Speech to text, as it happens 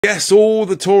Yes, all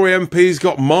the Tory MPs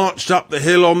got marched up the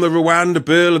hill on the Rwanda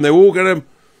bill, and they were all going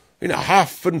to,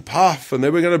 huff and puff, and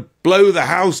they were going to blow the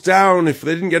House down if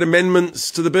they didn't get amendments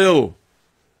to the bill.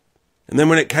 And then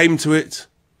when it came to it,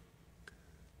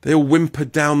 they all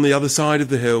whimpered down the other side of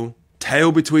the hill,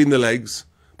 tail between the legs,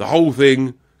 the whole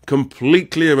thing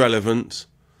completely irrelevant.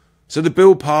 So the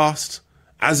bill passed,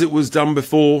 as it was done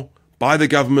before, by the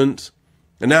government,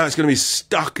 and now it's going to be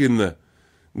stuck in the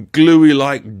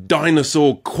gluey-like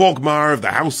dinosaur quagmire of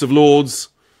the House of Lords,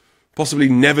 possibly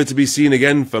never to be seen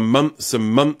again for months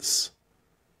and months.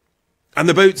 And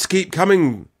the boats keep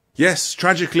coming. Yes,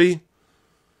 tragically,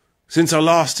 since I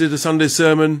last did a Sunday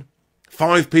sermon,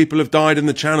 5 people have died in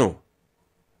the Channel.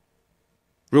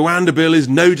 Rwanda bill is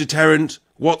no deterrent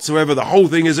whatsoever. The whole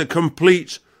thing is a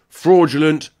complete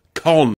fraudulent con.